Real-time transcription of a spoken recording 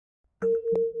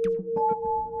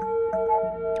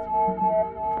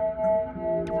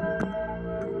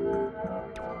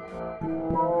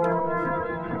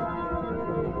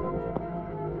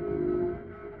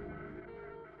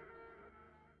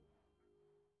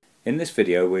In this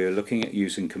video we are looking at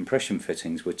using compression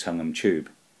fittings with Tungum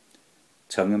tube.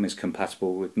 Tungum is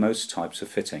compatible with most types of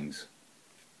fittings.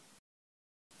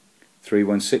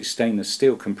 316 stainless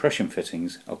steel compression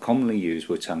fittings are commonly used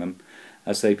with Tungum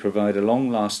as they provide a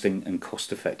long-lasting and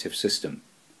cost-effective system.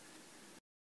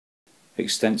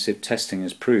 Extensive testing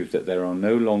has proved that there are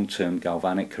no long-term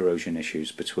galvanic corrosion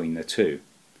issues between the two.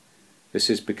 This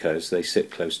is because they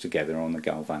sit close together on the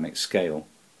galvanic scale.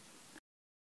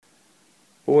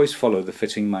 Always follow the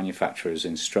fitting manufacturer's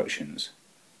instructions.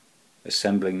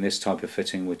 Assembling this type of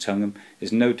fitting with Tungum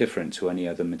is no different to any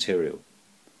other material.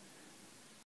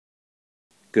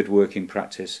 Good working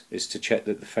practice is to check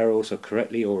that the ferrules are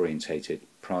correctly orientated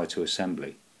prior to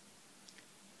assembly.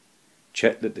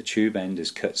 Check that the tube end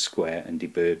is cut square and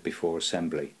deburred before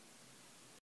assembly.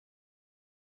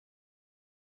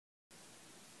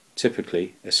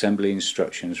 Typically, assembly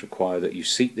instructions require that you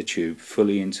seat the tube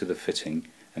fully into the fitting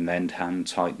and then hand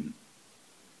tighten.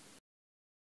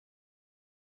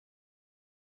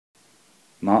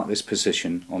 Mark this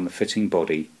position on the fitting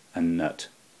body and nut.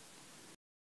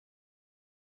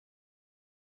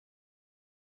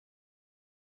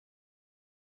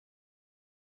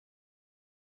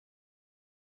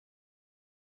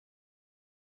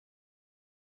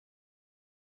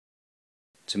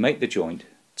 To make the joint,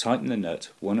 tighten the nut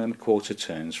 1 1/4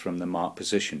 turns from the marked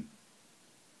position.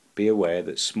 Be aware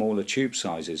that smaller tube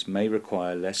sizes may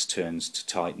require less turns to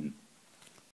tighten.